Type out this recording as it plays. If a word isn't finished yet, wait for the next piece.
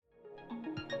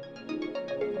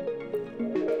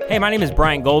Hey, my name is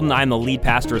Bryant Golden. I'm the lead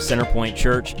pastor of Centerpoint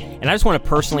Church, and I just want to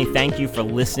personally thank you for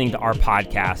listening to our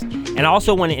podcast. And I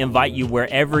also want to invite you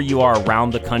wherever you are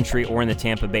around the country or in the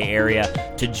Tampa Bay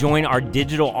area to join our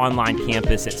digital online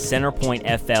campus at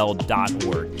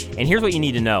centerpointfl.org. And here's what you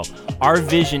need to know. Our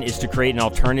vision is to create an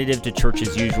alternative to church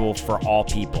as usual for all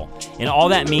people. And all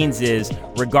that means is,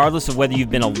 regardless of whether you've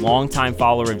been a longtime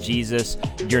follower of Jesus,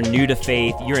 you're new to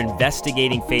faith, you're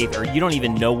investigating faith, or you don't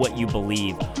even know what you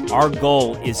believe, our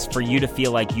goal is for you to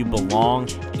feel like you belong,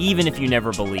 even if you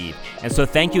never believe. And so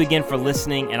thank you again for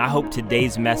listening, and I hope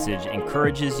today's message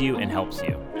encourages you and helps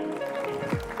you.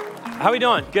 How we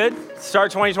doing? Good?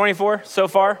 Start 2024 so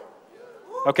far?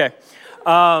 Okay.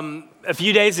 A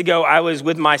few days ago, I was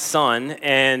with my son,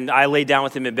 and I laid down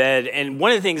with him in bed. And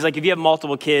one of the things, like if you have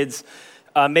multiple kids,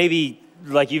 maybe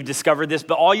like you've discovered this,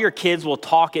 but all your kids will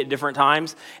talk at different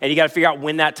times, and you got to figure out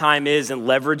when that time is and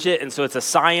leverage it. And so it's a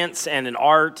science and an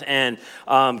art, and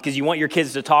because you want your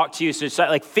kids to talk to you. So it's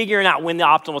like figuring out when the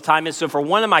optimal time is. So for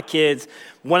one of my kids,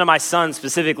 one of my sons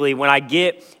specifically, when I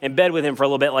get in bed with him for a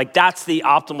little bit, like that's the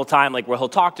optimal time, like where he'll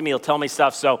talk to me, he'll tell me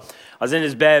stuff. So I was in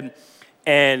his bed,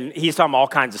 and he's talking about all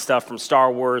kinds of stuff from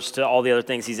Star Wars to all the other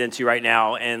things he's into right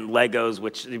now, and Legos,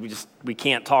 which we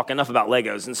can't talk enough about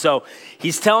Legos. And so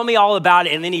he's telling me all about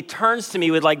it, and then he turns to me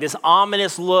with like this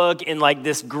ominous look and like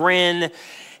this grin,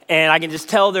 and I can just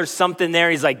tell there's something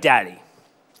there. He's like, "Daddy,"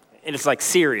 and it's like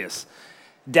serious.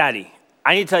 "Daddy,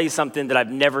 I need to tell you something that I've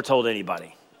never told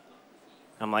anybody."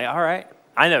 I'm like, "All right."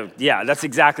 I know, yeah, that's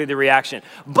exactly the reaction.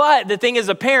 But the thing as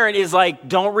a parent is like,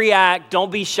 don't react, don't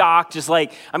be shocked. Just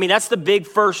like, that's the big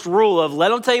first rule of let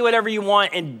them tell you whatever you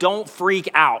want and don't freak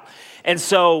out. And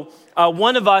so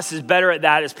one of us is better at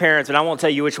that as parents, and I won't tell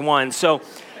you which one. So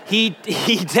he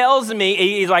tells me,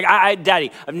 he's like,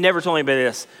 Daddy, I've never told anybody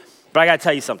this, but I got to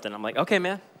tell you something. I'm like, okay,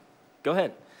 man, go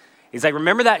ahead. He's like,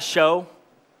 remember that show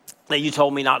that you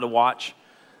told me not to watch?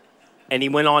 And he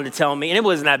went on to tell me, and it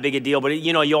wasn't that big a deal, but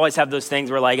you always have those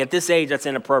things where like, at this age, that's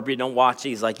inappropriate, don't watch it.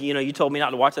 He's like, you told me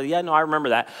not to watch it. Yeah, no, I remember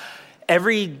that.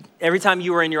 Every time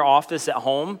you were in your office at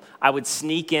home, I would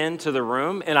sneak into the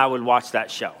room and I would watch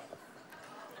that show.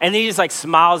 And then he just like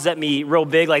smiles at me real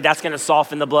big, like that's gonna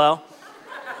soften the blow.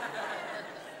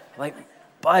 Like,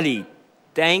 buddy,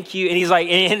 thank you. And he's like,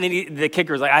 and then the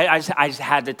kicker was like, I just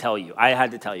had to tell you. I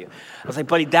had to tell you. I was like,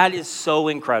 buddy, that is so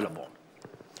incredible.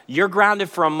 You're grounded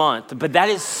for a month, but that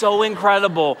is so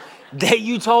incredible that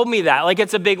you told me that. Like,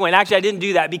 it's a big win. Actually, I didn't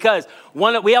do that because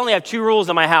we only have 2 rules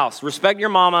in my house. Respect your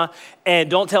mama and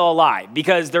don't tell a lie,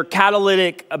 because they're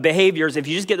catalytic behaviors. If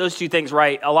you just get those 2 things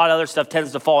right, a lot of other stuff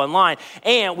tends to fall in line.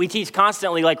 And we teach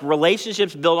constantly, like,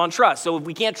 relationships build on trust. So if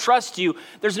we can't trust you,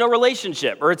 there's no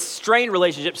relationship, or it's strained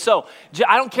relationship. So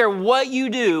I don't care what you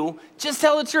do, just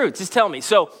tell the truth. Just tell me.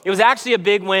 So it was actually a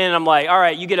big win. And I'm like, all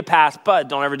right, you get a pass, but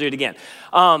don't ever do it again.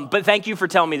 But thank you for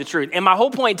telling me the truth. And my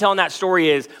whole point in telling that story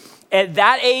is, at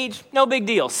that age, no big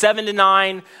deal. 7 to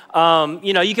 9,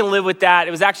 you can live with that.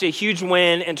 It was actually a huge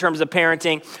win in terms of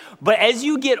parenting. But as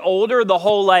you get older, the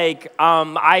whole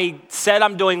I said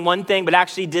I'm doing one thing, but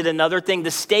actually did another thing,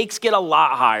 the stakes get a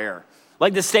lot higher.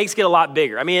 Like the stakes get a lot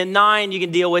bigger. At 9, you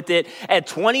can deal with it. At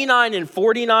 29 and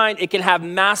 49, it can have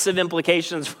massive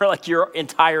implications for like your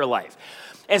entire life.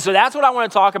 And so that's what I want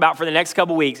to talk about for the next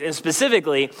couple weeks. And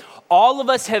specifically, all of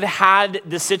us have had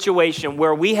the situation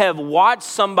where we have watched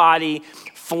somebody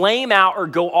flame out or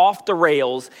go off the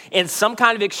rails in some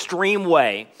kind of extreme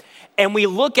way. And we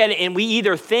look at it and we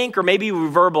either think, or maybe we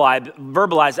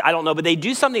verbalize it, I don't know, but they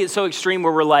do something that's so extreme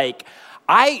where we're like,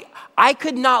 I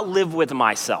could not live with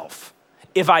myself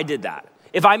if I did that.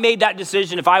 If I made that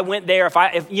decision, if I went there,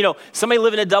 if somebody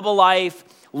living a double life,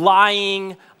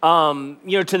 lying,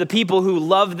 to the people who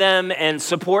love them and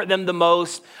support them the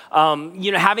most,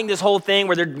 having this whole thing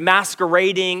where they're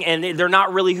masquerading and they're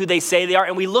not really who they say they are.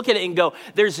 And we look at it and go,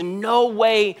 there's no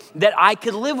way that I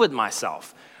could live with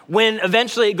myself. When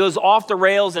eventually it goes off the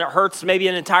rails and it hurts maybe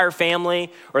an entire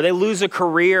family, or they lose a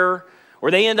career, or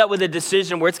they end up with a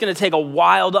decision where it's going to take a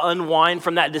while to unwind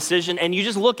from that decision. And you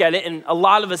just look at it, and a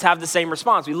lot of us have the same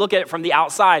response. We look at it from the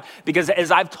outside because, as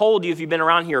I've told you, if you've been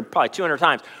around here probably 200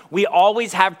 times, we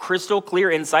always have crystal clear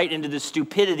insight into the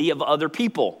stupidity of other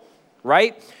people,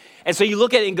 right? And so you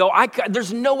look at it and go,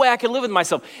 there's no way I could live with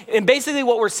myself. And basically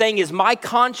what we're saying is my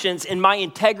conscience and my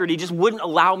integrity just wouldn't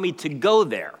allow me to go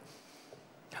there.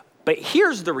 But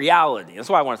here's the reality. That's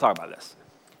why I want to talk about this.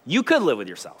 You could live with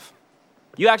yourself.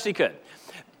 You actually could.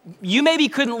 You maybe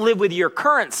couldn't live with your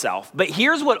current self, but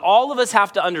here's what all of us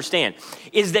have to understand,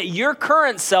 is that your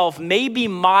current self may be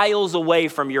miles away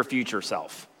from your future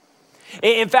self.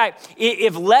 In fact,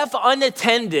 if left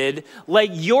unattended, like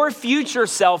your future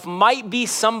self might be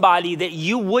somebody that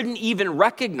you wouldn't even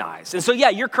recognize. And so, yeah,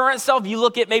 your current self, you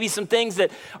look at maybe some things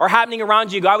that are happening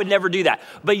around you, you go, I would never do that.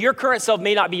 But your current self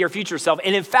may not be your future self.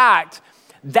 And in fact,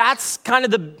 that's kind of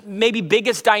the maybe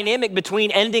biggest dynamic between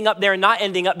ending up there and not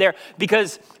ending up there,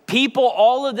 because people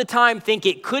all of the time think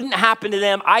it couldn't happen to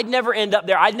them. I'd never end up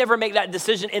there. I'd never make that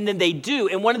decision. And then they do.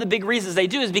 And one of the big reasons they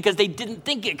do is because they didn't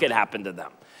think it could happen to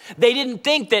them. They didn't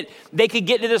think that they could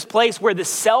get to this place where the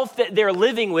self that they're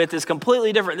living with is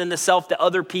completely different than the self that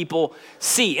other people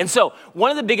see. And so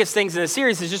one of the biggest things in this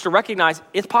series is just to recognize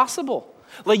it's possible.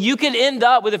 Like you could end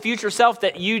up with a future self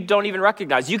that you don't even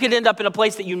recognize. You could end up in a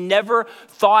place that you never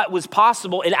thought was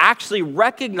possible, and actually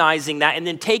recognizing that and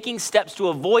then taking steps to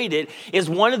avoid it is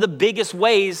one of the biggest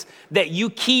ways that you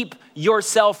keep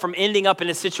yourself from ending up in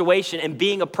a situation and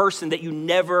being a person that you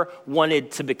never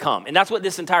wanted to become. And that's what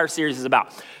this entire series is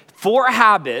about. 4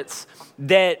 habits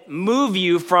that move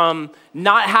you from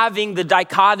not having the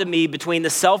dichotomy between the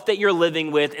self that you're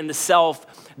living with and the self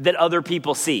that other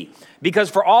people see. Because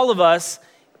for all of us,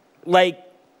 like,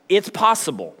 it's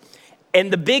possible.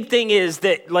 And the big thing is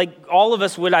that, like, all of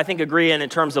us would, I think, agree in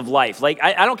terms of life. Like,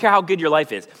 I don't care how good your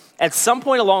life is. At some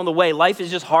point along the way, life is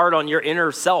just hard on your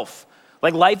inner self.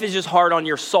 Like, life is just hard on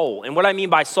your soul. And what I mean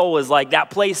by soul is like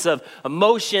that place of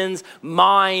emotions,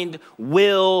 mind,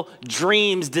 will,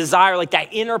 dreams, desire, like that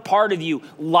inner part of you.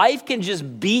 Life can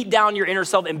just beat down your inner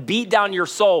self and beat down your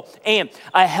soul. And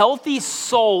a healthy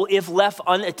soul, if left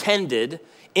unattended,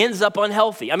 ends up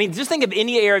unhealthy. I mean, just think of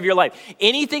any area of your life.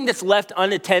 Anything that's left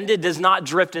unattended does not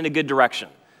drift in a good direction.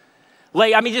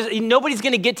 Like, I mean, just nobody's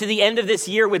going to get to the end of this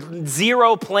year with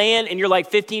zero plan and you're like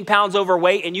 15 pounds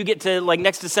overweight and you get to like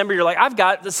next December, you're like, I've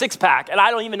got the 6-pack and I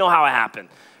don't even know how it happened,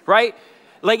 right?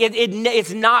 Like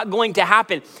it's not going to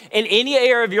happen. In any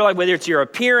area of your life, whether it's your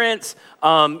appearance,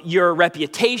 your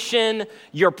reputation,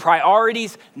 your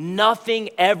priorities, nothing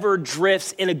ever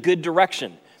drifts in a good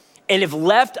direction. And if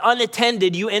left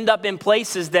unattended, you end up in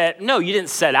places that, no, you didn't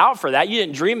set out for that. You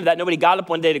didn't dream of that. Nobody got up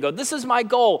one day to go, this is my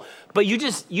goal. But you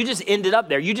just ended up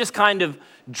there. You just kind of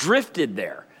drifted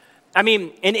there. I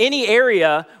mean, in any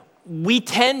area, we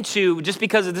tend to, just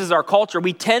because this is our culture,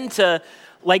 we tend to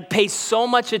like pay so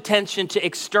much attention to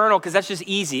external because that's just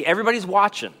easy. Everybody's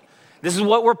watching. This is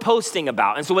what we're posting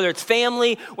about. And so whether it's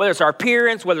family, whether it's our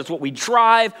appearance, whether it's what we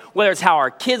drive, whether it's how our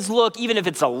kids look, even if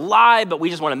it's a lie, but we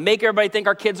just want to make everybody think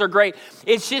our kids are great,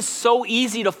 it's just so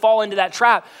easy to fall into that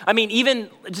trap. I mean,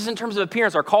 even just in terms of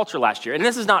appearance, our culture last year, and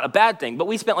this is not a bad thing, but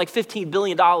we spent like $15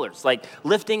 billion, like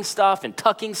lifting stuff and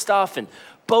tucking stuff and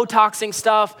Botoxing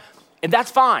stuff, and that's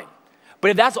fine.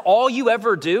 But if that's all you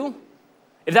ever do,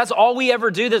 if that's all we ever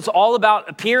do, that's all about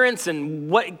appearance and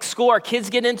what school our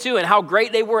kids get into and how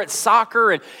great they were at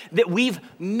soccer, and that we've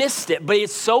missed it. But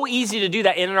it's so easy to do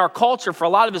that. And in our culture, for a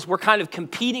lot of us, we're kind of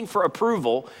competing for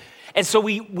approval. And so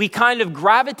we kind of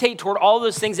gravitate toward all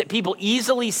those things that people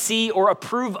easily see or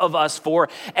approve of us for.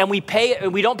 And we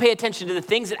don't pay attention to the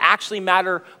things that actually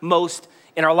matter most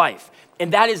in our life.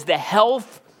 And that is the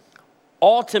health,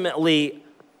 ultimately,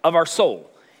 of our soul.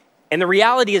 And the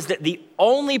reality is that the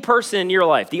only person in your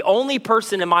life, the only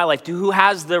person in my life who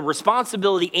has the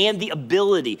responsibility and the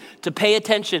ability to pay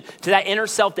attention to that inner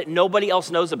self that nobody else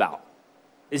knows about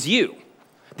is you.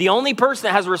 The only person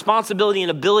that has a responsibility and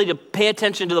ability to pay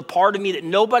attention to the part of me that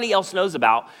nobody else knows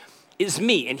about is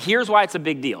me. And here's why it's a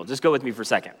big deal. Just go with me for a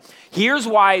second. Here's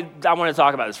why I want to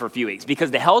talk about this for a few weeks.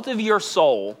 Because the health of your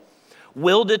soul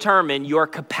will determine your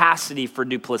capacity for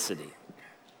duplicity.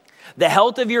 The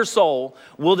health of your soul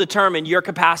will determine your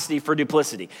capacity for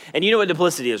duplicity. And you know what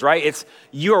duplicity is, right? It's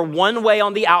you're one way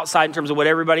on the outside in terms of what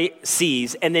everybody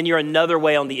sees, and then you're another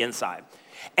way on the inside.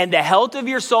 And the health of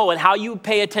your soul and how you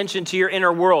pay attention to your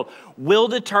inner world will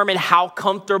determine how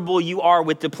comfortable you are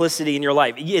with duplicity in your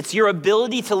life. It's your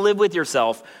ability to live with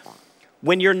yourself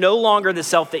when you're no longer the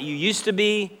self that you used to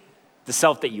be, the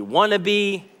self that you want to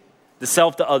be, the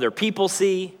self that other people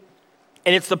see.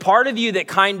 And it's the part of you that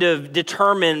kind of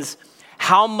determines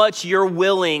how much you're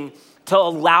willing to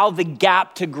allow the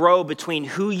gap to grow between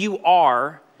who you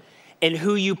are and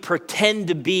who you pretend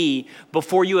to be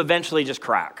before you eventually just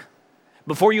crack,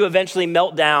 before you eventually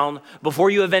melt down,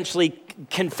 before you eventually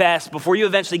confess, before you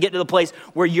eventually get to the place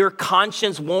where your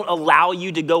conscience won't allow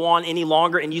you to go on any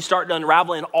longer and you start to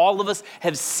unravel. And all of us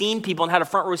have seen people and had a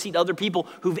front row seat to other people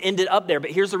who've ended up there.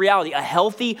 But here's the reality. A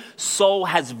healthy soul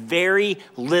has very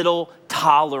little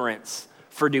tolerance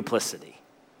for duplicity.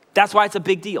 That's why it's a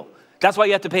big deal. That's why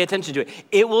you have to pay attention to it.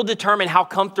 It will determine how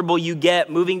comfortable you get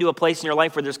moving to a place in your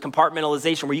life where there's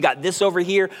compartmentalization, where you got this over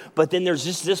here, but then there's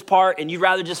just this part and you'd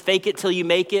rather just fake it till you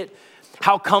make it.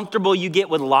 how comfortable you get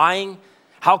with lying,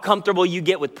 how comfortable you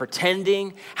get with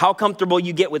pretending, how comfortable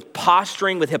you get with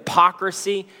posturing, with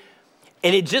hypocrisy.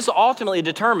 And it just ultimately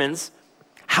determines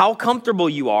how comfortable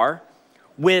you are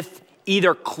with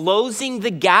either closing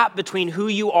the gap between who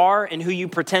you are and who you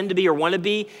pretend to be or want to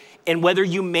be, and whether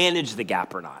you manage the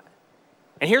gap or not.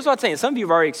 And here's what I'm saying. Some of you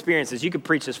have already experienced this. You could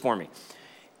preach this for me.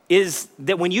 Is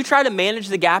that when you try to manage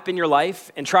the gap in your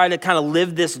life and try to kind of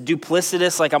live this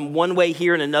duplicitous, like I'm one way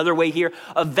here and another way here,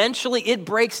 eventually it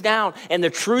breaks down and the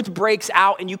truth breaks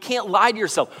out and you can't lie to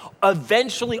yourself.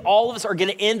 Eventually all of us are going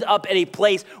to end up at a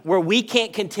place where we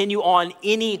can't continue on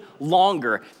any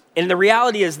longer. And the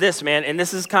reality is this, man, and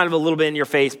this is kind of a little bit in your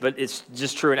face, but it's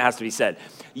just true and it has to be said.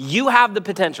 You have the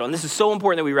potential, and this is so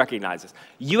important that we recognize this.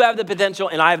 You have the potential,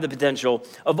 and I have the potential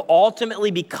of ultimately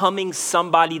becoming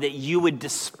somebody that you would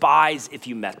despise if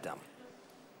you met them.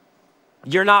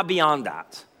 You're not beyond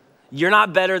that. You're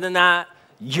not better than that.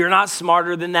 You're not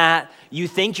smarter than that. You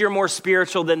think you're more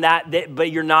spiritual than that, but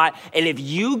you're not. And if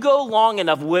you go long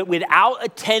enough without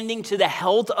attending to the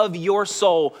health of your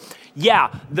soul,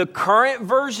 yeah, the current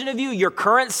version of you, your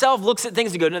current self looks at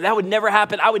things and goes, no, that would never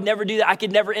happen. I would never do that. I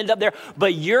could never end up there.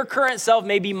 But your current self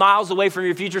may be miles away from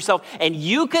your future self. And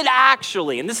you could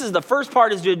actually, and this is the first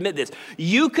part is to admit this,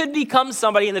 you could become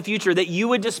somebody in the future that you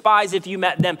would despise if you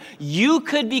met them. You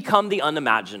could become the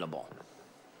unimaginable.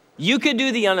 You could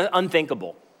do the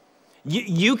unthinkable.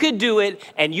 You could do it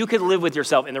and you could live with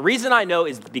yourself. And the reason I know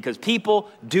is because people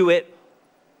do it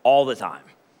all the time.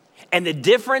 And the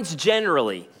difference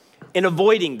generally in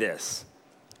avoiding this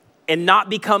and not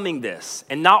becoming this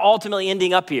and not ultimately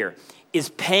ending up here is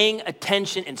paying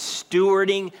attention and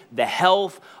stewarding the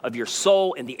health of your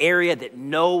soul in the area that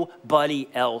nobody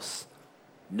else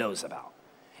knows about.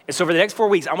 And so for the next 4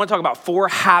 weeks, I want to talk about 4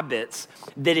 habits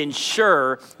that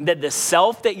ensure that the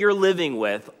self that you're living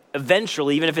with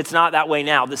eventually, even if it's not that way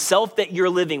now, the self that you're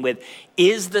living with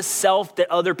is the self that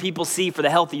other people see for the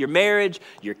health of your marriage,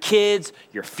 your kids,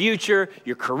 your future,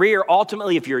 your career,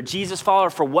 ultimately, if you're a Jesus follower,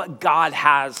 for what God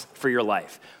has for your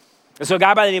life. And so a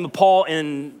guy by the name of Paul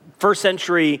in first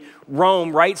century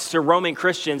Rome writes to Roman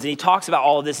Christians, and he talks about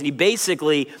all of this, and he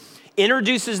basically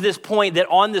introduces this point that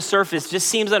on the surface just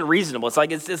seems unreasonable. It's like,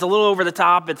 it's a little over the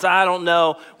top. It's, I don't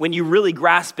know, when you really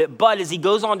grasp it. But as he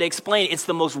goes on to explain, it's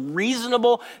the most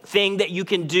reasonable thing that you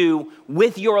can do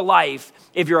with your life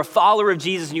if you're a follower of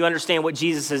Jesus and you understand what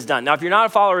Jesus has done. Now, if you're not a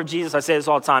follower of Jesus, I say this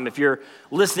all the time. If you're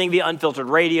listening via unfiltered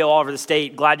radio all over the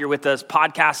state, glad you're with us,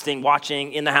 podcasting,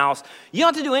 watching, in the house, you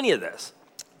don't have to do any of this.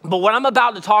 But what I'm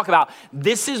about to talk about,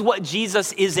 this is what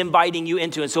Jesus is inviting you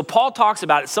into. And so Paul talks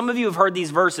about it. Some of you have heard these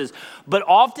verses, but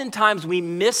oftentimes we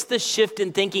miss the shift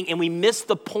in thinking and we miss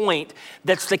the point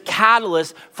that's the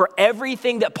catalyst for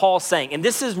everything that Paul's saying. And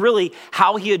this is really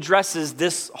how he addresses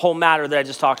this whole matter that I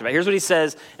just talked about. Here's what he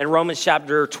says in Romans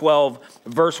chapter 12,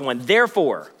 verse 1.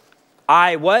 Therefore,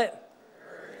 I what?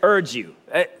 Urge you.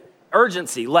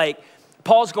 Urgency. Like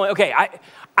Paul's going, okay,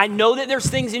 I know that there's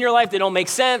things in your life that don't make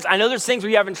sense. I know there's things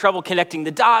where you're having trouble connecting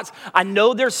the dots. I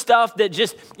know there's stuff that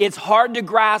just, it's hard to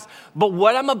grasp. But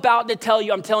what I'm about to tell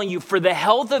you, I'm telling you, for the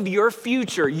health of your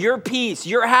future, your peace,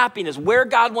 your happiness, where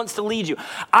God wants to lead you,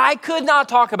 I could not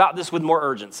talk about this with more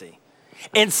urgency.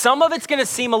 And some of it's going to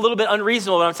seem a little bit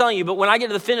unreasonable, but I'm telling you, but when I get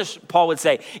to the finish, Paul would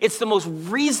say, it's the most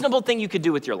reasonable thing you could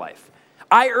do with your life.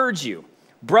 I urge you,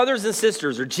 brothers and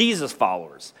sisters or Jesus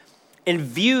followers, in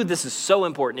view, this is so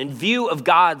important, in view of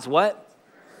God's what?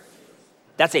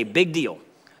 That's a big deal.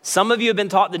 Some of you have been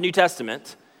taught the New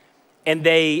Testament and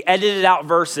they edited out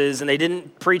verses and they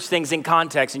didn't preach things in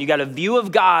context, and you got a view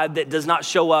of God that does not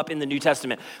show up in the New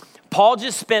Testament. Paul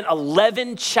just spent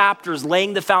 11 chapters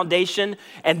laying the foundation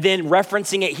and then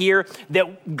referencing it here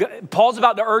that Paul's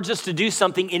about to urge us to do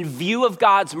something in view of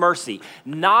God's mercy,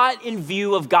 not in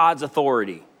view of God's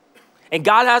authority. And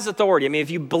God has authority. I mean,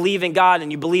 if you believe in God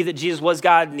and you believe that Jesus was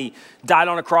God and he died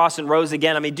on a cross and rose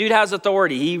again, I mean, dude has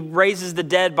authority. He raises the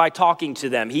dead by talking to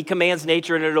them. He commands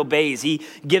nature and it obeys. He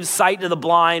gives sight to the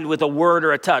blind with a word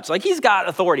or a touch. Like, he's got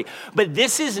authority. But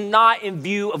this is not in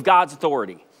view of God's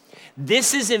authority.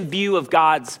 This is in view of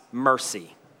God's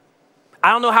mercy.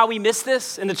 I don't know how we miss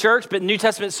this in the church, but the New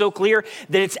Testament is so clear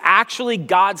that it's actually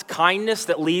God's kindness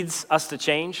that leads us to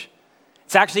change.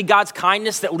 It's actually God's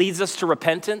kindness that leads us to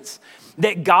repentance.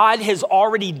 that God has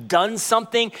already done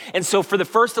something. And so for the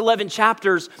first 11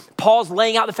 chapters, Paul's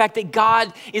laying out the fact that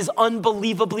God is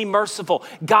unbelievably merciful.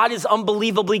 God is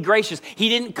unbelievably gracious. He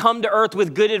didn't come to earth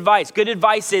with good advice. Good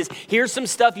advice is, here's some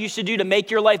stuff you should do to make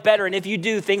your life better. And if you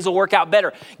do, things will work out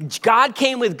better. God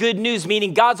came with good news,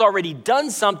 meaning God's already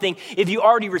done something. If you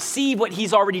already receive what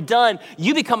he's already done,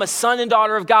 you become a son and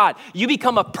daughter of God. You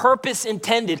become a purpose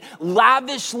intended,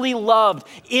 lavishly loved,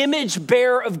 image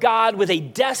bearer of God with a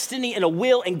destiny and a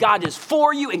will, and God is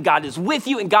for you, and God is with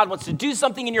you, and God wants to do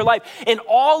something in your life, and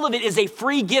all of it is a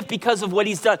free gift because of what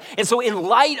he's done. And so in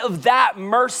light of that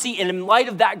mercy and in light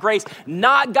of that grace,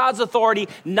 not God's authority,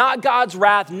 not God's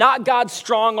wrath, not God's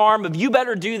strong arm of you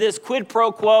better do this, quid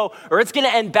pro quo, or it's gonna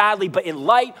end badly, but in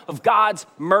light of God's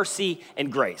mercy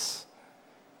and grace,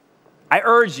 I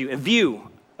urge you, in view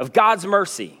of God's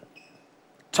mercy,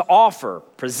 to offer,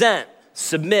 present,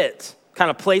 submit, kind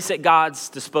of place at God's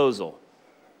disposal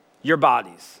your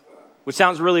bodies, which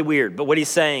sounds really weird, but what he's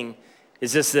saying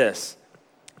is just this: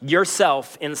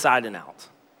 yourself inside and out.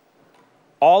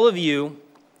 All of you,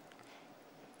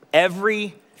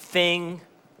 everything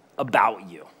about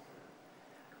you.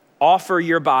 Offer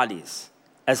your bodies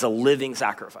as a living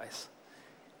sacrifice.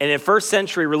 And in first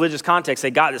century religious context,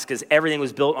 they got this because everything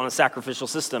was built on a sacrificial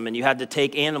system, and you had to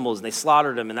take animals and they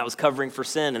slaughtered them, and that was covering for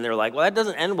sin. And they're like, well, that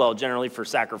doesn't end well generally for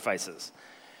sacrifices.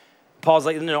 Paul's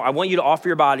like, no, I want you to offer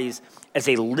your bodies as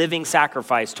a living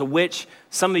sacrifice, to which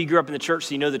some of you grew up in the church,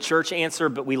 so you know the church answer,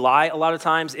 but we lie a lot of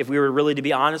times. If we were really to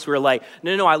be honest, we were like,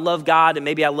 no, I love God and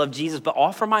maybe I love Jesus, but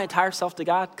offer my entire self to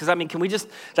God? Because I mean,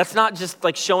 that's not just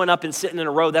like showing up and sitting in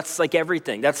a row. That's like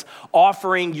everything. That's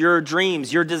offering your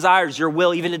dreams, your desires, your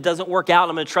will, even if it doesn't work out,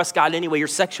 I'm gonna trust God anyway. Your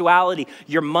sexuality,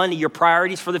 your money, your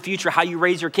priorities for the future, how you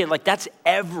raise your kid, like that's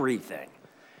everything.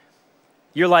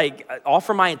 You're like,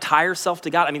 offer my entire self to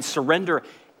God. I mean, surrender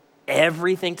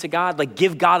everything to God. Like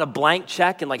give God a blank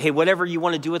check and like, hey, whatever you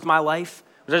want to do with my life.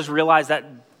 I just realized that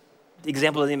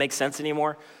example doesn't make sense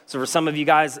anymore. So for some of you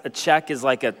guys, a check is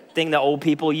like a thing that old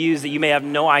people use that you may have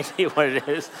no idea what it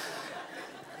is.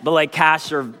 But like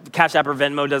Cash App or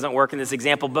Venmo doesn't work in this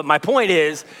example. But my point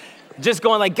is, just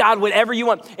going like, God, whatever you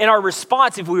want. And our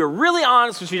response, if we were really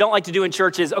honest, which we don't like to do in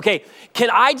church, is, okay, can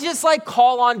I just like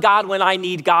call on God when I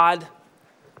need God?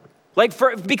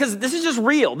 Because this is just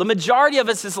real. The majority of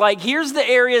us is like, here's the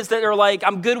areas that are like,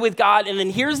 I'm good with God. And then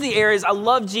here's the areas, I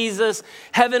love Jesus,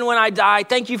 heaven when I die,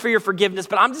 thank you for your forgiveness.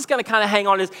 But I'm just gonna kind of hang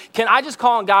on to this. Can I just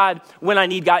call on God when I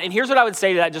need God? And here's what I would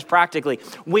say to that just practically.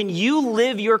 When you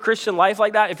live your Christian life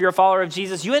like that, if you're a follower of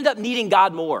Jesus, you end up needing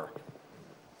God more.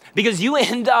 Because you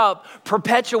end up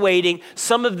perpetuating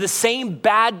some of the same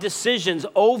bad decisions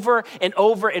over and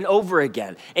over and over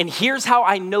again. And here's how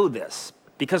I know this.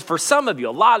 Because for some of you,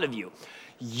 a lot of you,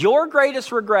 your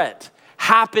greatest regret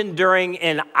happened during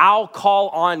an I'll call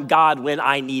on God when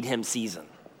I need him season.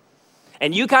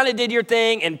 And you kind of did your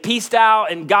thing and peaced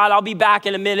out and God, I'll be back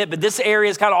in a minute, but this area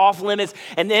is kind of off limits.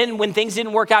 And then when things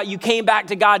didn't work out, you came back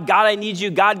to God. God, I need you.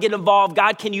 God, get involved.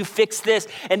 God, can you fix this?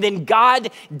 And then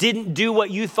God didn't do what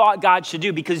you thought God should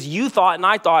do because you thought and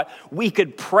I thought we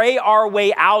could pray our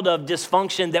way out of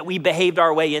dysfunction that we behaved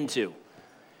our way into.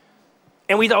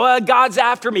 And we thought, well, God's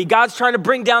after me. God's trying to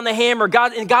bring down the hammer.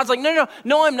 And God's like, no,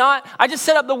 I'm not. I just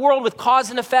set up the world with cause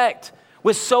and effect,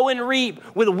 with sow and reap,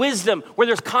 with wisdom, where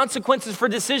there's consequences for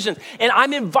decisions. And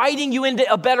I'm inviting you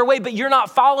into a better way, but you're not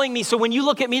following me. So when you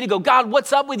look at me to go, God,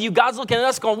 what's up with you? God's looking at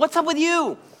us going, what's up with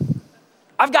you?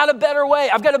 I've got a better way.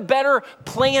 I've got a better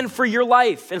plan for your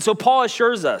life. And so Paul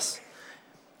assures us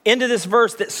into this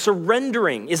verse that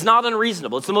surrendering is not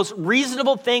unreasonable. It's the most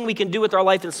reasonable thing we can do with our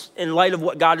life in light of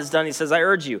what God has done. He says, I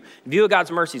urge you, in view of God's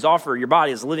mercies, offer your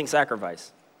body as a living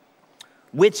sacrifice,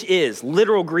 which is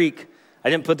literal Greek.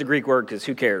 I didn't put the Greek word because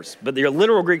who cares? But the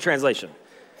literal Greek translation,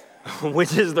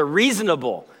 which is the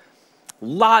reasonable,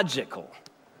 logical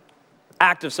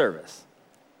act of service.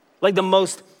 Like the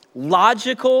most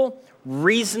logical,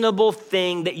 reasonable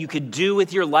thing that you could do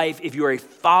with your life if you're a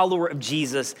follower of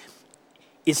Jesus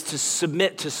is to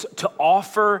submit, to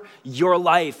offer your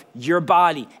life, your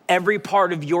body, every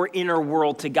part of your inner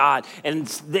world to God. And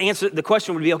the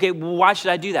question would be, okay, well, why should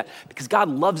I do that? Because God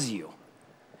loves you.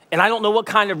 And I don't know what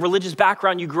kind of religious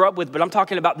background you grew up with, but I'm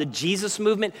talking about the Jesus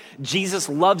movement. Jesus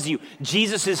loves you.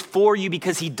 Jesus is for you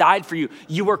because he died for you.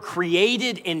 You were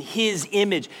created in his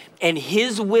image, and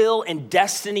his will and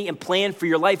destiny and plan for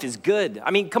your life is good. I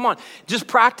mean, come on, just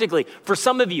practically, for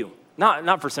some of you,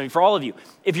 not for some of you, for all of you,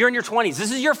 if you're in your 20s,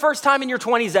 this is your first time in your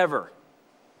 20s ever.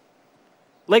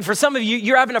 Like for some of you,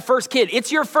 you're having a first kid.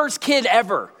 It's your first kid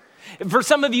ever. For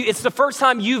some of you, it's the first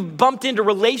time you've bumped into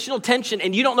relational tension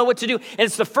and you don't know what to do. And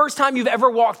it's the first time you've ever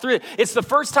walked through it. It's the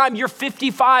first time you're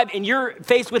 55 and you're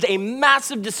faced with a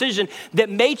massive decision that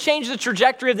may change the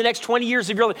trajectory of the next 20 years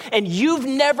of your life. And you've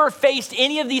never faced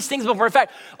any of these things before. In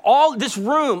fact, all this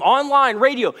room, online,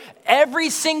 radio, every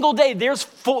single day,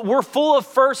 we're full of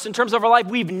firsts in terms of our life.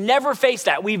 We've never faced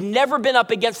that. We've never been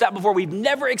up against that before. We've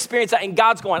never experienced that. And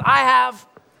God's going, I have.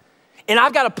 And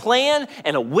I've got a plan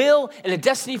and a will and a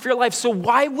destiny for your life. So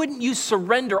why wouldn't you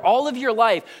surrender all of your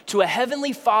life to a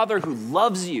heavenly Father who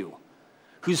loves you,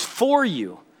 who's for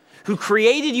you, who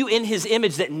created you in his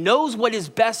image, that knows what is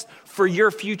best for your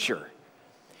future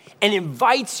and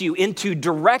invites you into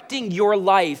directing your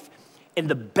life in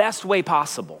the best way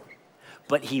possible?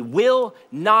 But he will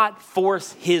not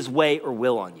force his way or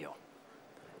will on you,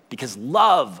 because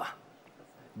love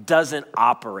doesn't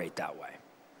operate that way.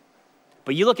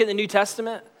 But you look at the New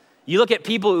Testament, you look at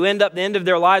people who end up at the end of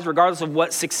their lives, regardless of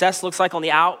what success looks like on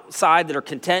the outside, that are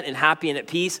content and happy and at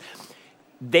peace.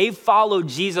 They followed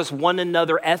Jesus' one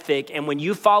another ethic. And when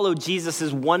you follow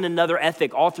Jesus' one another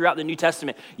ethic all throughout the New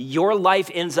Testament, your life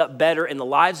ends up better and the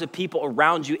lives of people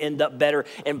around you end up better.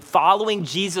 And following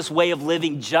Jesus' way of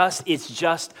living it's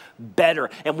just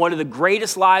better. And one of the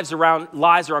greatest lies around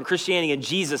Christianity and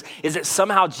Jesus is that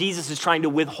somehow Jesus is trying to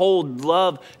withhold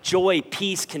love, joy,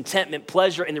 peace, contentment,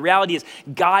 pleasure. And the reality is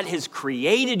God has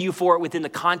created you for it within the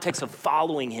context of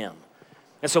following him.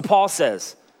 And so Paul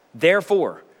says,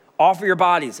 therefore, offer your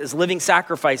bodies as living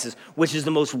sacrifices, which is the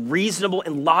most reasonable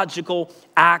and logical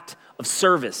act of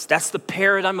service. That's the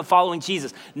paradigm of following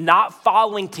Jesus. Not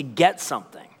following to get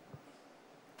something.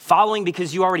 Following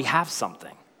because you already have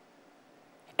something.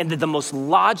 And that the most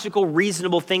logical,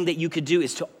 reasonable thing that you could do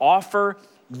is to offer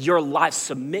your life,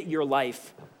 submit your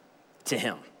life to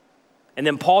him. And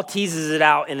then Paul teases it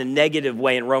out in a negative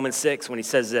way in Romans 6 when he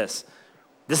says this.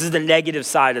 This is the negative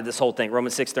side of this whole thing,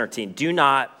 Romans 6:13. Do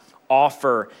not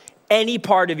offer any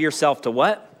part of yourself to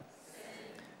what?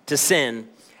 To sin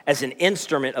as an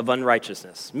instrument of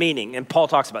unrighteousness. Meaning, and Paul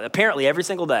talks about it, apparently every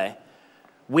single day,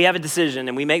 we have a decision,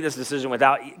 and we make this decision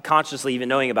without consciously even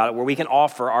knowing about it, where we can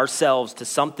offer ourselves to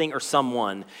something or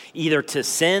someone, either to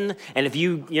sin, and if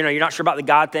you're not sure about the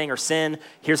God thing or sin,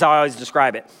 here's how I always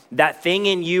describe it. That thing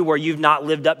in you where you've not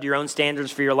lived up to your own standards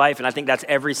for your life, and I think that's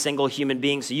every single human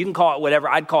being, so you can call it whatever,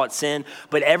 I'd call it sin,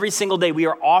 but every single day we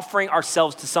are offering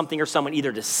ourselves to something or someone,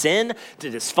 either to sin, to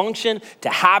dysfunction, to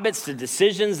habits, to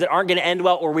decisions that aren't gonna end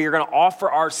well, or we are gonna offer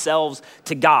ourselves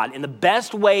to God. And the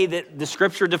best way that the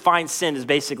scripture defines sin is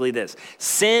basically this.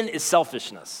 Sin is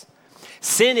selfishness.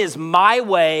 Sin is my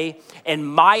way and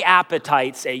my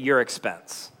appetites at your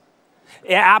expense.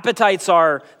 Appetites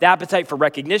are the appetite for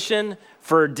recognition,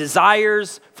 for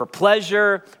desires, for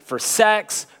pleasure, for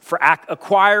sex, for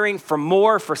acquiring, for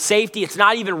more, for safety. It's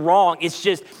not even wrong. It's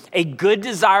just a good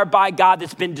desire by God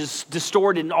that's been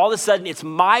distorted. And all of a sudden, it's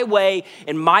my way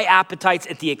and my appetites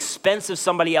at the expense of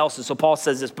somebody else's. So Paul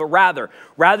says this, but rather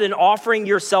than offering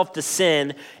yourself to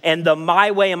sin and the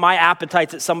my way and my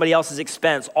appetites at somebody else's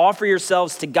expense, offer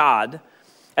yourselves to God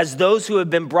as those who have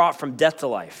been brought from death to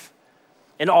life,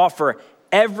 and offer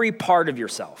every part of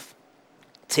yourself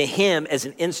to him as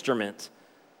an instrument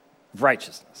of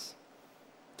righteousness.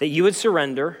 That you would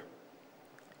surrender,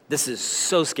 this is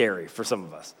so scary for some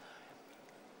of us,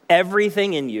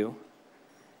 everything in you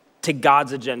to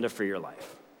God's agenda for your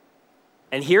life.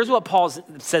 And here's what Paul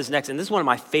says next, and this is one of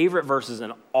my favorite verses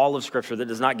in all of Scripture that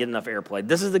does not get enough airplay.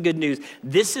 This is the good news.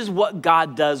 This is what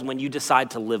God does when you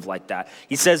decide to live like that.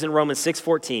 He says in Romans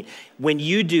 6:14, when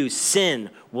you do, sin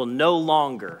will no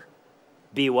longer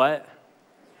be what?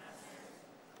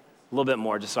 A little bit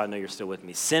more, just so I know you're still with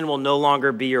me. Sin will no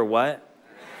longer be your what?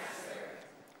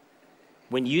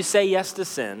 When you say yes to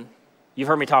sin, you've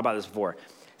heard me talk about this before,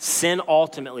 sin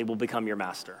ultimately will become your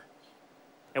master.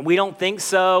 And we don't think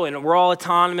so, and we're all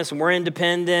autonomous, and we're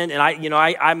independent,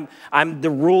 and I'm the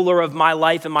ruler of my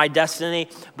life and my destiny.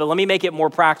 But let me make it more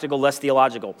practical, less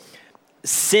theological.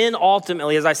 Sin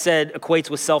ultimately, as I said, equates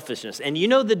with selfishness. And you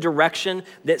know the direction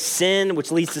that sin,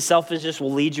 which leads to selfishness,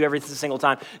 will lead you every single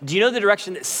time? Do you know the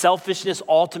direction that selfishness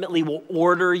ultimately will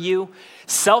order you?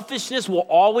 Selfishness will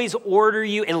always order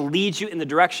you and lead you in the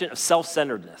direction of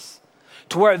self-centeredness,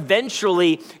 to where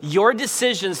eventually your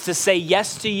decisions to say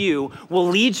yes to you will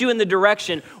lead you in the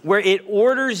direction where it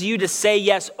orders you to say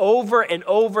yes over and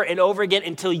over and over again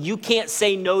until you can't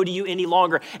say no to you any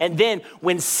longer. And then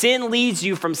when sin leads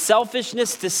you from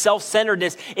selfishness to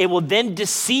self-centeredness, it will then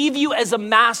deceive you as a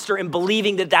master in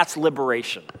believing that that's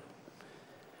liberation.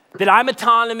 That I'm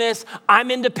autonomous,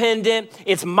 I'm independent,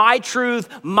 it's my truth,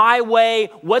 my way,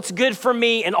 what's good for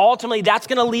me, and ultimately that's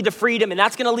gonna lead to freedom, and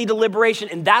that's gonna lead to liberation,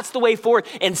 and that's the way forward,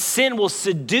 and sin will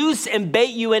seduce and bait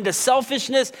you into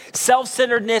selfishness,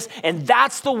 self-centeredness, and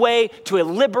that's the way to a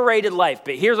liberated life.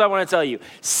 But here's what I wanna tell you.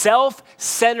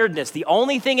 Self-centeredness, the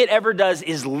only thing it ever does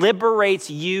is liberates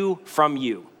you from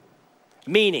you.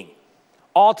 Meaning,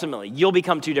 ultimately, you'll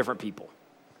become two different people.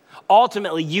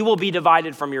 Ultimately, you will be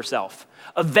divided from yourself.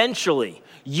 Eventually,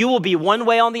 you will be one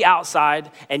way on the outside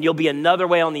and you'll be another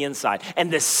way on the inside.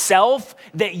 And the self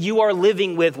that you are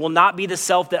living with will not be the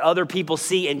self that other people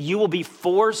see, and you will be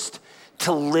forced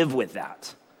to live with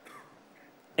that.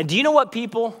 And do you know what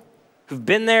people who've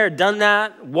been there, done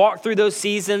that, walked through those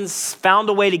seasons, found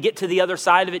a way to get to the other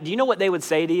side of it, do you know what they would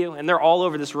say to you? And they're all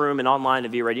over this room and online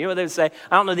if you're ready. You know what they would say?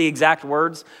 I don't know the exact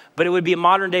words, but it would be a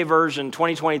modern day version,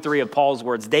 2023 of Paul's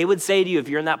words. They would say to you, if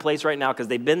you're in that place right now, because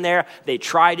they've been there, they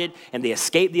tried it, and they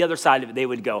escaped the other side of it, they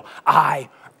would go, I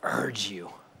urge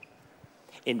you.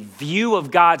 In view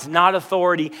of God's not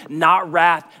authority, not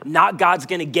wrath, not God's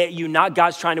gonna get you, not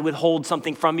God's trying to withhold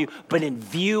something from you, but in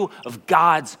view of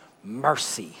God's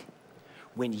mercy.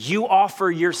 When you offer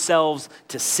yourselves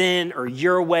to sin or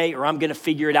your way, or I'm gonna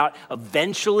figure it out,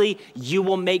 eventually you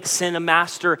will make sin a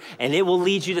master, and it will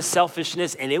lead you to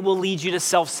selfishness, and it will lead you to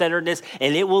self-centeredness,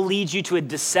 and it will lead you to a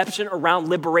deception around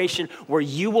liberation where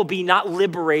you will be not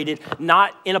liberated,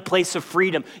 not in a place of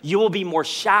freedom. You will be more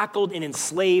shackled and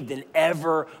enslaved than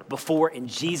ever before, and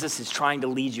Jesus is trying to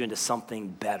lead you into something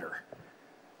better.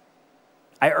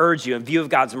 I urge you, in view of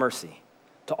God's mercy,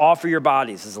 to offer your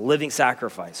bodies as a living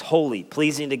sacrifice, holy,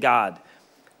 pleasing to God,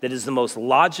 that is the most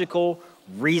logical,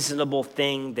 reasonable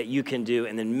thing that you can do.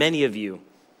 And then many of you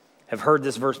have heard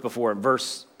this verse before,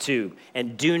 verse 2,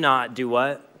 and do not do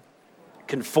what?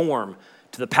 Conform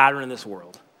to the pattern in this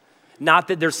world. Not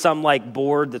that there's some like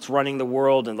board that's running the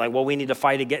world and like, well, we need to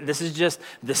fight again. This is just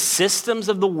the systems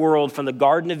of the world from the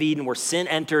Garden of Eden where sin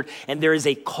entered, and there is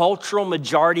a cultural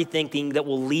majority thinking that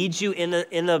will lead you in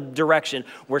a direction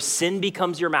where sin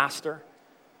becomes your master,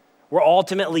 where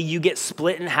ultimately you get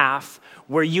split in half,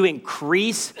 where you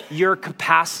increase your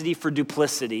capacity for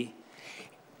duplicity,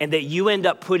 and that you end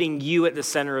up putting you at the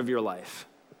center of your life.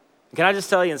 Can I just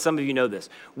tell you, and some of you know this,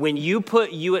 when you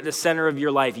put you at the center of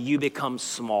your life, you become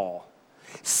small.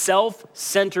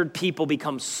 Self-centered people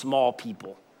become small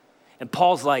people. And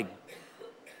Paul's like,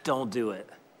 don't do it.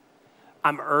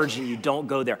 I'm urging you, don't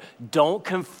go there. Don't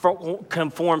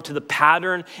conform to the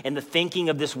pattern and the thinking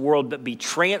of this world, but be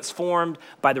transformed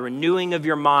by the renewing of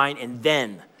your mind, and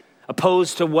then,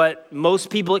 opposed to what most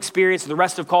people experience, the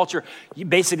rest of culture,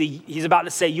 he's about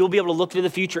to say, you'll be able to look to the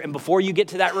future, and before you get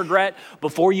to that regret,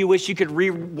 before you wish you could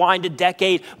rewind a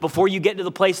decade, before you get to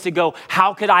the place to go,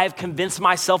 how could I have convinced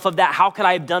myself of that? How could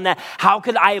I have done that? How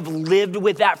could I have lived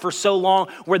with that for so long,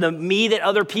 where the me that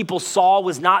other people saw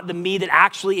was not the me that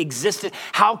actually existed?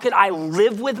 How could I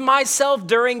live with myself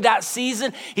during that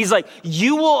season? He's like,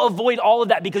 you will avoid all of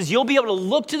that because you'll be able to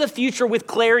look to the future with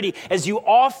clarity as you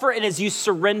offer and as you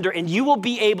surrender, and you will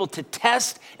be able to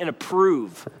test and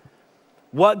approve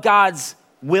what God's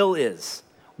will is,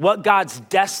 what God's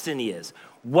destiny is,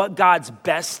 what God's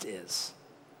best is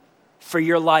for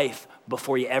your life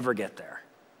before you ever get there.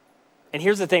 And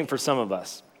here's the thing for some of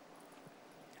us.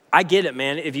 I get it,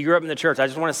 man. If you grew up in the church, I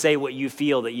just want to say what you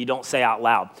feel that you don't say out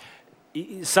loud.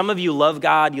 Some of you love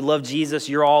God, you love Jesus,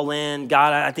 you're all in.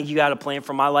 God, I think you got a plan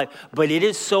for my life. But it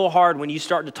is so hard when you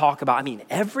start to talk about,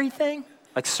 everything.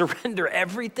 Like surrender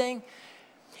everything.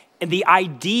 And the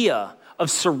idea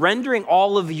of surrendering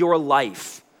all of your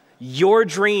life, your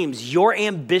dreams, your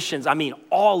ambitions,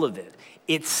 all of it,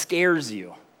 it scares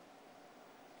you.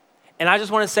 And I just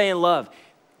want to say in love,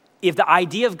 if the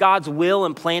idea of God's will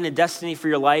and plan and destiny for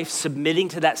your life, submitting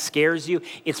to that scares you,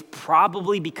 it's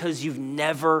probably because you've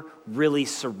never really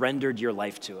surrendered your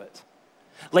life to it.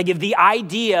 Like if the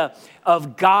idea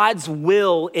of God's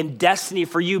will and destiny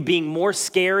for you being more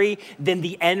scary than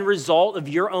the end result of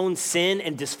your own sin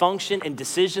and dysfunction and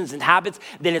decisions and habits,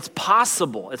 then it's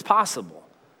possible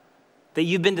that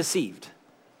you've been deceived.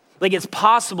 Like it's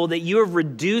possible that you have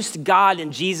reduced God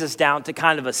and Jesus down to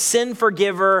kind of a sin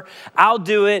forgiver. I'll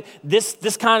do it. This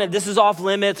is off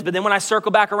limits. But then when I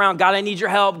circle back around, God, I need your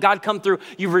help. God, come through.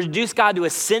 You've reduced God to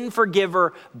a sin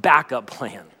forgiver backup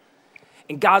plan.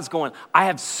 And God's going, I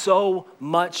have so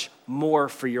much more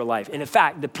for your life. And in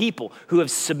fact, the people who have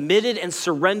submitted and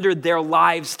surrendered their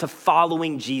lives to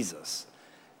following Jesus,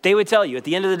 they would tell you at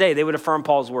the end of the day, they would affirm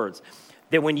Paul's words,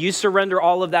 that when you surrender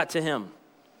all of that to him,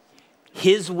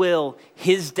 his will,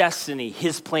 his destiny,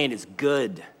 his plan is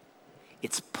good.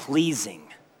 It's pleasing.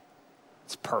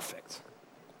 It's perfect.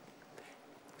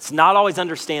 It's not always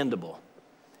understandable.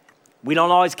 We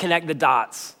don't always connect the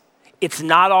dots. It's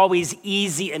not always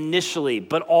easy initially,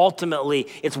 but ultimately,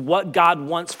 it's what God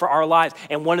wants for our lives.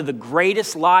 And one of the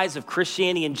greatest lies of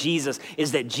Christianity and Jesus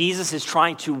is that Jesus is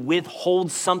trying to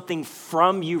withhold something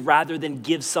from you rather than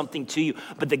give something to you.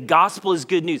 But the gospel is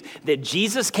good news that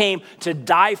Jesus came to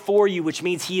die for you, which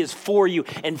means he is for you.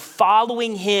 And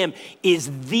following him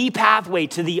is the pathway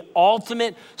to the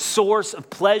ultimate source of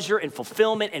pleasure and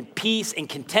fulfillment and peace and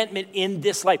contentment in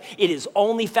this life. It is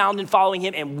only found in following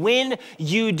him. And when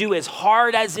you do, as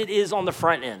hard as it is on the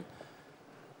front end,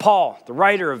 Paul, the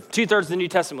writer of 2/3 of the New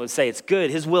Testament, would say it's good.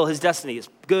 His will, his destiny is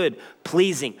good,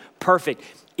 pleasing, perfect.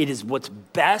 It is what's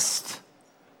best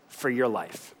for your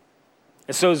life.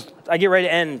 And so as I get ready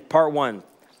to end part 1,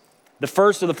 the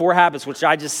first of the 4 habits, which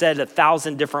I just said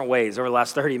 1,000 different ways over the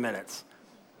last 30 minutes,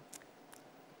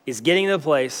 is getting to the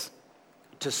place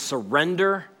to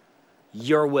surrender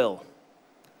your will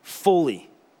fully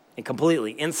and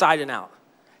completely, inside and out,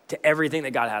 to everything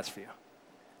that God has for you.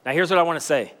 Now, here's what I want to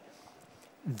say.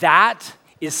 That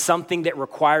is something that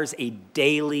requires a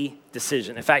daily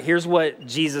decision. In fact, here's what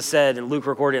Jesus said, and Luke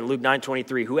recorded in Luke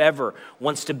 9:23. Whoever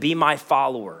wants to be my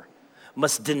follower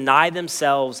must deny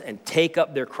themselves and take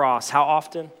up their cross. How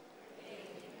often?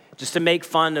 Just to make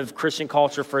fun of Christian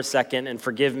culture for a second, and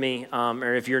forgive me,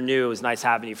 or if you're new, it was nice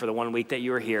having you for the 1 week that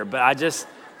you were here. But so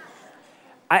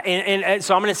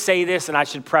I'm going to say this, and I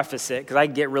should preface it because I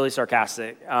get really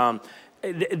sarcastic.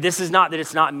 This is not that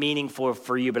it's not meaningful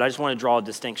for you, but I just want to draw a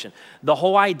distinction. The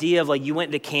whole idea of like you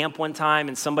went to camp one time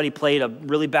and somebody played a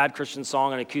really bad Christian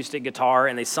song on acoustic guitar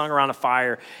and they sung around a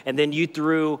fire, and then you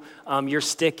threw your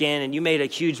stick in and you made a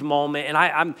huge moment.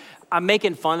 And I'm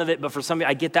making fun of it, but for some of you,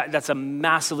 I get that that's a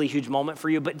massively huge moment for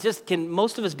you. But just can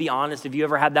most of us be honest, if you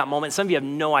ever had that moment? Some of you have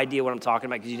no idea what I'm talking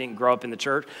about because you didn't grow up in the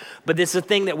church. But this is a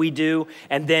thing that we do.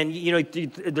 And then,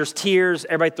 there's tears.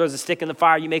 Everybody throws a stick in the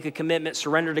fire. You make a commitment,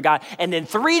 surrender to God. And then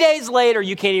 3 days later,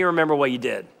 you can't even remember what you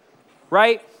did,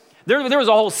 right? There was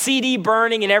a whole CD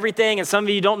burning and everything, and some of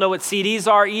you don't know what CDs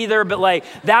are either, but like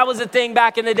that was a thing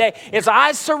back in the day. It's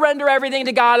I surrender everything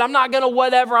to God. I'm not going to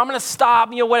whatever. I'm going to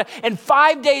stop, whatever. And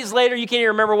 5 days later, you can't even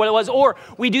remember what it was. Or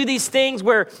we do these things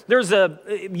where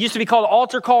it used to be called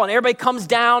altar call, and everybody comes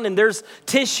down, and there's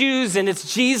tissues, and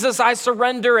it's Jesus, I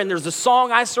surrender, and there's a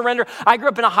song, I surrender. I grew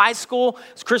up in a high school,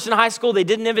 it's Christian high school. They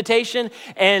did an invitation,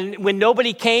 and when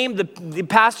nobody came, the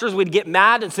pastors would get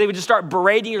mad, and so they would just start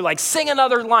berating you, like, sing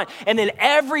another line. And then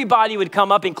everybody would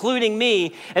come up, including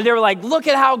me, and they were like, look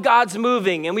at how God's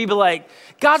moving. And we'd be like,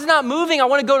 God's not moving. I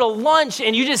want to go to lunch.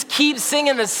 And you just keep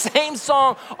singing the same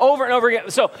song over and over again.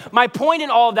 So my point in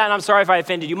all of that, and I'm sorry if I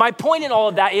offended you, my point in all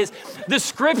of that is the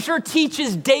scripture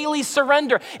teaches daily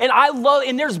surrender.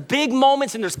 And there's big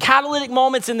moments, and there's catalytic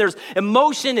moments, and there's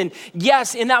emotion. And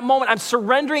yes, in that moment, I'm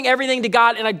surrendering everything to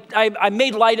God. And I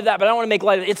made light of that, but I don't want to make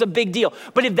light of it. It's a big deal.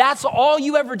 But if that's all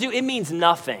you ever do, it means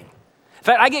nothing. In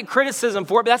fact, I get criticism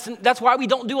for it, but that's why we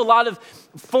don't do a lot of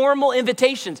formal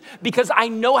invitations, because I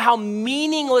know how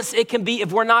meaningless it can be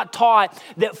if we're not taught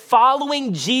that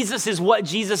following Jesus is what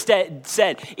Jesus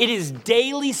said. It is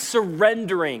daily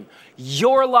surrendering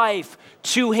your life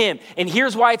to him. And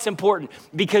here's why it's important,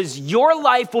 because your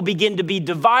life will begin to be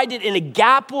divided and a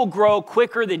gap will grow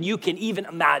quicker than you can even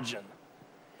imagine.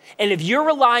 And if you're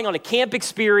relying on a camp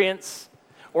experience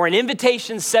or an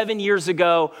invitation 7 years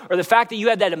ago, or the fact that you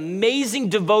had that amazing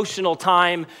devotional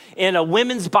time in a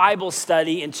women's Bible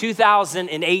study in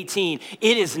 2018,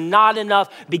 it is not enough,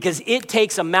 because it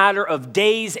takes a matter of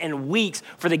days and weeks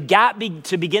for the gap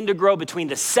to begin to grow between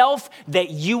the self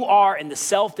that you are and the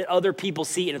self that other people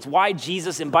see. And it's why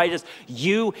Jesus invited us.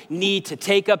 You need to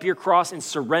take up your cross and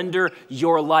surrender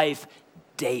your life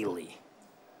daily.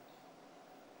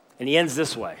 And he ends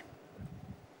this way.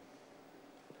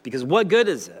 Because what good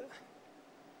is it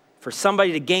for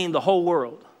somebody to gain the whole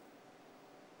world?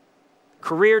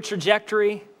 Career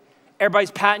trajectory, everybody's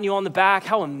patting you on the back.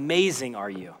 How amazing are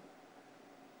you?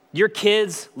 Your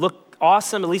kids look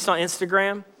awesome, at least on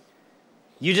Instagram.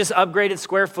 You just upgraded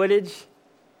square footage.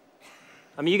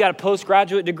 I mean, you got a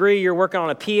postgraduate degree. You're working on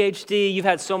a PhD. You've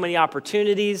had so many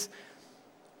opportunities.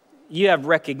 You have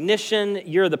recognition.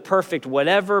 You're the perfect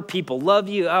whatever. People love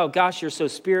you. Oh, gosh, you're so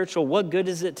spiritual. What good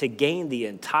is it to gain the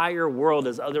entire world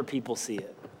as other people see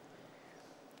it?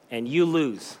 And you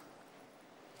lose.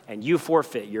 And you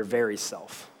forfeit your very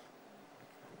self.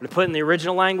 To put it in the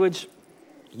original language,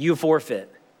 you forfeit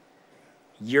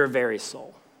your very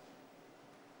soul.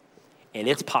 And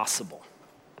it's possible.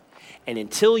 And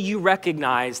until you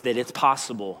recognize that it's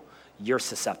possible, you're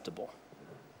susceptible.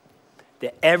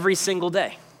 That every single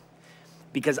day,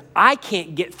 because I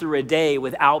can't get through a day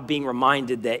without being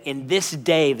reminded that in this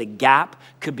day, the gap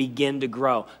could begin to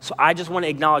grow. So I just want to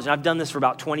acknowledge, and I've done this for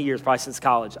about 20 years, probably since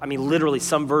college. I mean, literally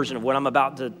some version of what I'm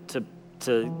about to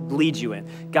lead you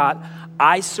in. God,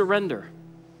 I surrender.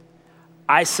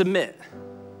 I submit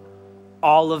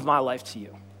all of my life to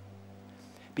you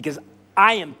because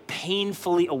I am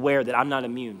painfully aware that I'm not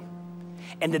immune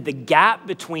and that the gap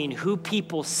between who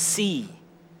people see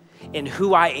and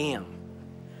who I am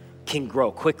can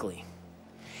grow quickly.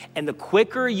 And the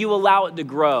quicker you allow it to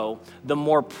grow, the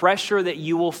more pressure that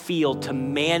you will feel to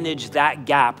manage that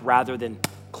gap rather than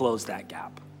close that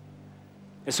gap.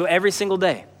 And so every single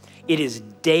day, it is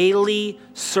daily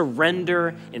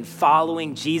surrender and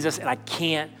following Jesus, and I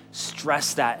can't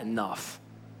stress that enough.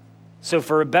 So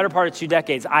for a better part of 2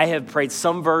 decades, I have prayed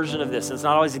some version of this. It's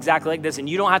not always exactly like this, and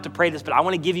you don't have to pray this, but I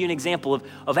want to give you an example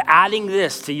of adding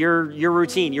this to your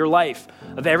routine, your life,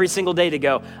 of every single day to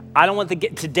go, I don't want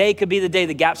today could be the day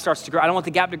the gap starts to grow. I don't want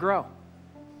the gap to grow.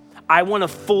 I want to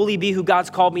fully be who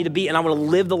God's called me to be, and I want to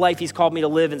live the life he's called me to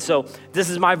live. And so this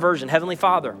is my version. Heavenly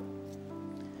Father,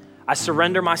 I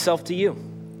surrender myself to you.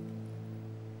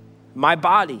 My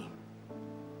body,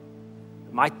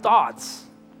 my thoughts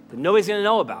that nobody's going to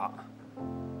know about,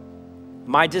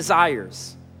 my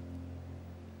desires,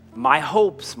 my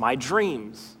hopes, my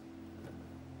dreams,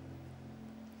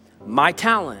 my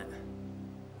talent,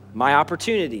 my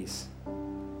opportunities.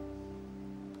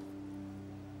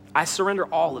 I surrender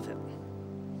all of it.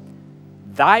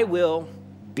 Thy will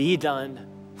be done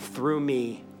through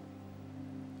me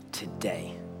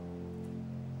today.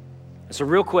 So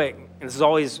real quick, and this is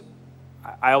always,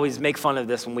 I always make fun of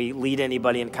this when we lead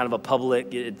anybody in kind of a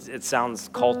public, it sounds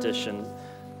cultish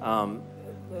and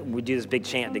we do this big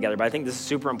chant together, but I think this is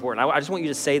super important. I just want you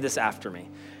to say this after me.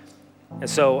 And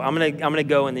so I'm gonna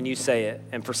go and then you say it.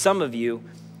 And for some of you,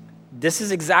 this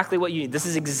is exactly what you need. This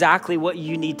is exactly what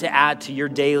you need to add to your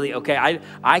daily, okay,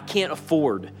 I can't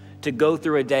afford to go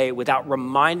through a day without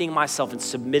reminding myself and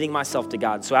submitting myself to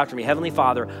God. So after me, Heavenly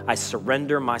Father, I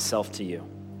surrender myself to you.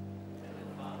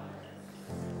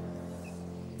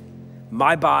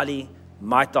 My body,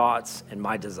 my thoughts, and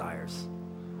my desires.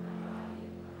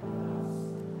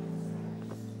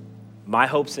 My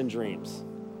hopes and dreams.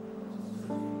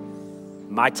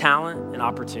 My talent and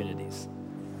opportunities.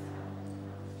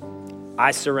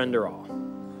 I surrender all.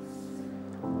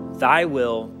 Thy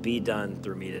will be done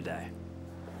through me today.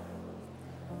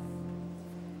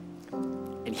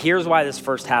 And here's why this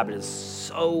first habit is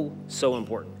so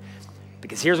important.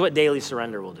 Because here's what daily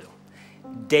surrender will do.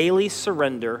 Daily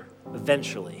surrender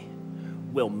eventually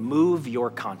will move your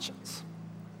conscience.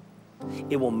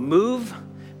 It will move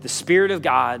the Spirit of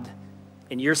God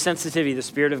and your sensitivity to the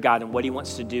Spirit of God and what he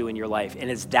wants to do in your life. And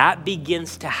as that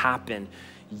begins to happen,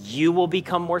 you will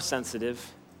become more sensitive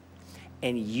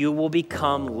and you will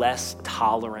become less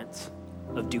tolerant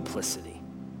of duplicity.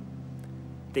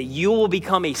 That you will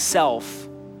become a self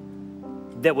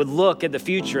that would look at the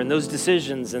future and those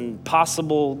decisions and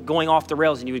possible going off the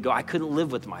rails and you would go, I couldn't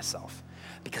live with myself.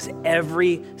 Because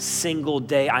every single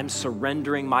day I'm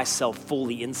surrendering myself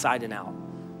fully inside and out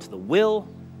to the will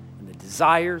and the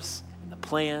desires and the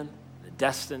plan, and the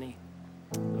destiny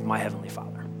of my Heavenly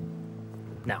Father.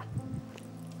 Now,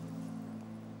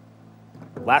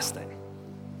 last thing,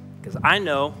 because I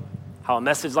know how a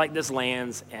message like this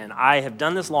lands, and I have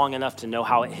done this long enough to know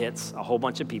how it hits a whole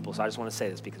bunch of people, so I just want to say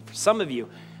this, because for some of you,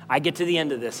 I get to the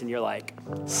end of this and you're like,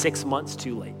 6 months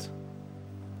too late,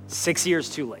 6 years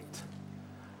too late.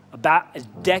 About a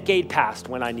decade passed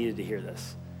when I needed to hear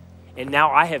this. And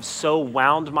now I have so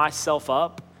wound myself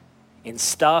up in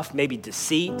stuff, maybe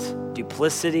deceit,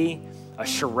 duplicity, a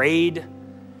charade,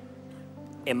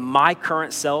 and my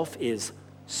current self is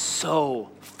so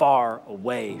far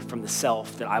away from the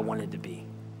self that I wanted to be.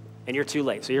 And you're too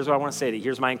late. So here's what I want to say to you.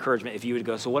 Here's my encouragement. If you would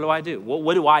go, so what do I do?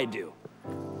 What do I do?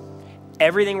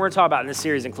 Everything we're talking about in this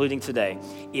series, including today,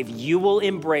 if you will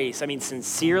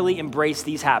sincerely embrace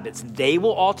these habits, they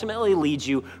will ultimately lead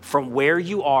you from where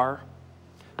you are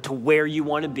to where you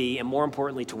want to be, and more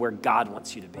importantly, to where God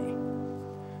wants you to be.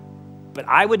 But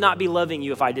I would not be loving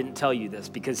you if I didn't tell you this,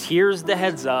 because here's the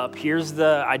heads up,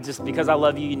 because I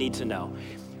love you, you need to know.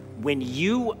 When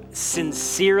you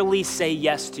sincerely say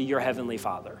yes to your Heavenly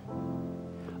Father,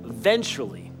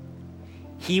 eventually,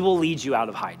 he will lead you out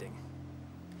of hiding.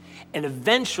 And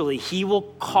eventually, he will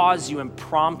cause you and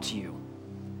prompt you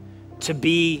to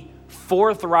be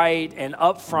forthright and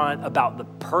upfront about the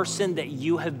person that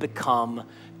you have become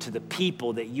to the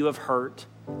people that you have hurt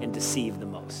and deceived the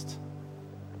most.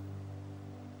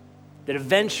 That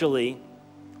eventually,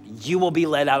 you will be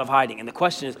led out of hiding. And the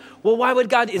question is, well, why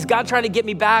would is God trying to get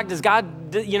me back? Is God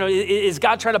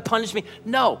trying to punish me?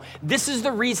 No, this is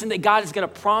the reason that God is going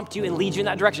to prompt you and lead you in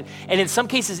that direction. And in some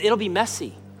cases, it'll be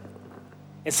messy.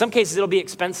 In some cases, it'll be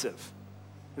expensive.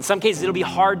 In some cases, it'll be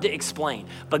hard to explain.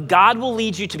 But God will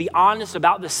lead you to be honest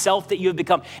about the self that you have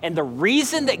become. And the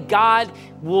reason that God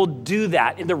will do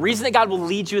that, and the reason that God will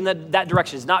lead you in that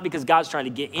direction is not because God's trying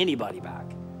to get anybody back.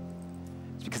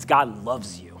 It's because God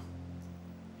loves you.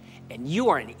 And you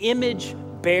are an image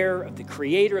bearer of the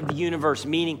creator of the universe,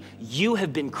 meaning you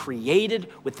have been created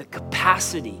with the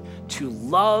capacity to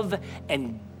love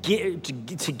and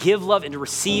to give love and to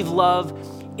receive love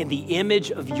in the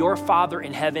image of your Father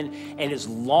in heaven. And as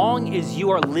long as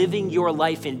you are living your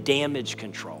life in damage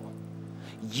control,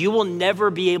 you will never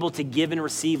be able to give and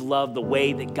receive love the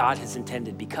way that God has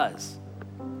intended, because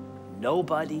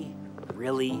nobody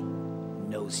really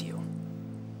knows you.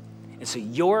 And so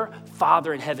your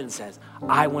Father in heaven says,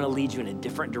 I want to lead you in a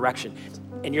different direction.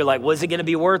 And you're like, well, is it going to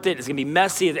be worth it? It's going to be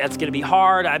messy. It's going to be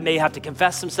hard. I may have to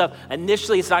confess some stuff.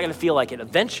 Initially, it's not going to feel like it.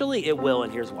 Eventually, it will,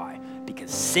 and here's why.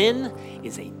 Because sin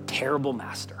is a terrible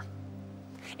master.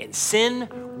 And sin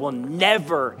will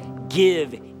never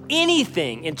give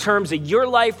anything in terms of your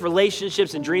life,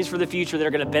 relationships, and dreams for the future that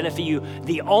are going to benefit you.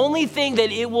 The only thing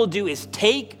that it will do is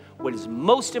take what is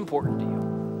most important to you.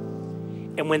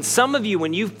 And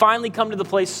when you finally come to the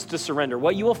place to surrender,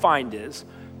 what you will find is,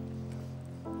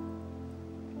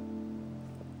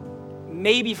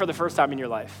 maybe for the first time in your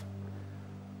life,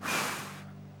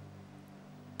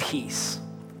 peace.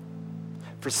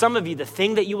 For some of you, the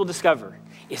thing that you will discover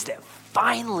is that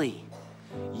finally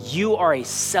you are a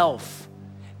self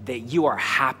that you are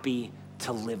happy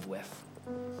to live with.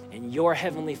 And your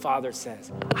Heavenly Father says,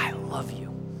 I love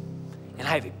you. And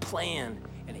I have a plan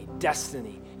and a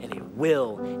destiny and a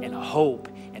will and a hope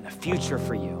and a future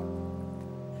for you.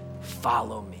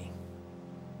 Follow me.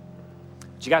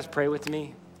 Would you guys pray with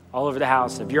me all over the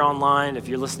house? If you're online, if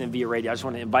you're listening via radio, I just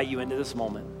want to invite you into this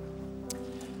moment.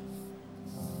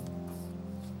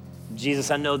 Jesus,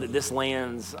 I know that this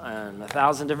lands in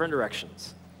 1,000 different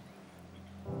directions.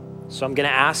 So I'm going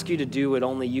to ask you to do what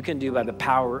only you can do by the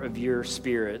power of your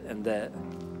Spirit, and that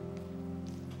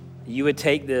you would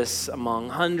take this among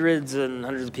hundreds and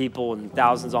hundreds of people and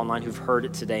thousands online who've heard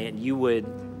it today, and you would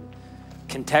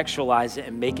contextualize it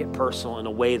and make it personal in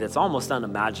a way that's almost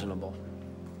unimaginable.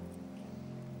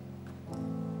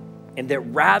 And that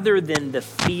rather than the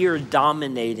fear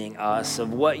dominating us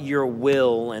of what your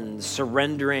will and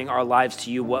surrendering our lives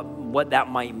to you, what that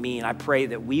might mean, I pray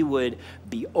that we would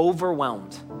be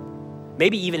overwhelmed,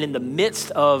 maybe even in the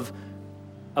midst of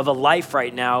a life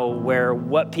right now where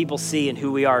what people see and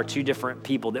who we are two different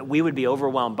people, that we would be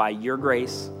overwhelmed by your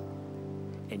grace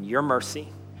and your mercy.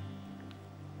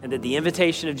 And that the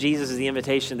invitation of Jesus is the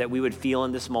invitation that we would feel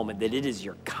in this moment, that it is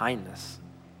your kindness,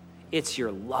 it's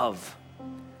your love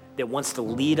that wants to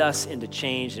lead us into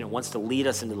change, and it wants to lead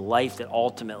us into the life that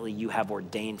ultimately you have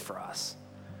ordained for us.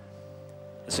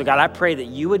 So God, I pray that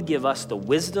you would give us the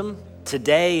wisdom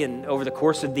today and over the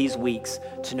course of these weeks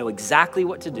to know exactly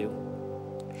what to do,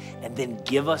 and then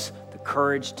give us the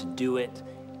courage to do it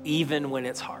even when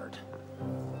it's hard.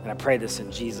 And I pray this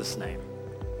in Jesus' name.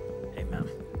 Amen.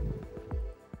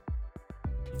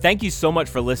 Thank you so much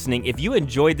for listening. If you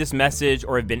enjoyed this message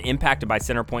or have been impacted by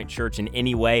Centerpoint Church in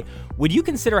any way, would you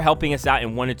consider helping us out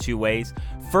in one of two ways?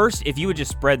 First, if you would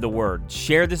just spread the word,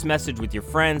 share this message with your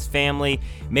friends, family.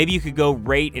 Maybe you could go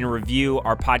rate and review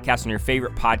our podcast on your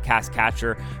favorite podcast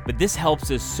catcher, but this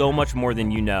helps us so much more than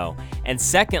you know. And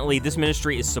secondly, this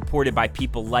ministry is supported by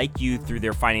people like you through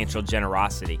their financial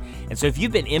generosity. And so if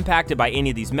you've been impacted by any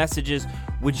of these messages,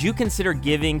 would you consider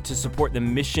giving to support the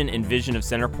mission and vision of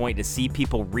Centerpoint to see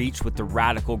people reach with the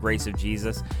radical grace of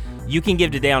Jesus? You can give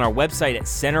today on our website at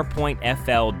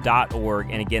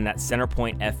centerpointfl.org. And again, that's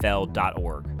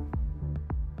centerpointfl.org.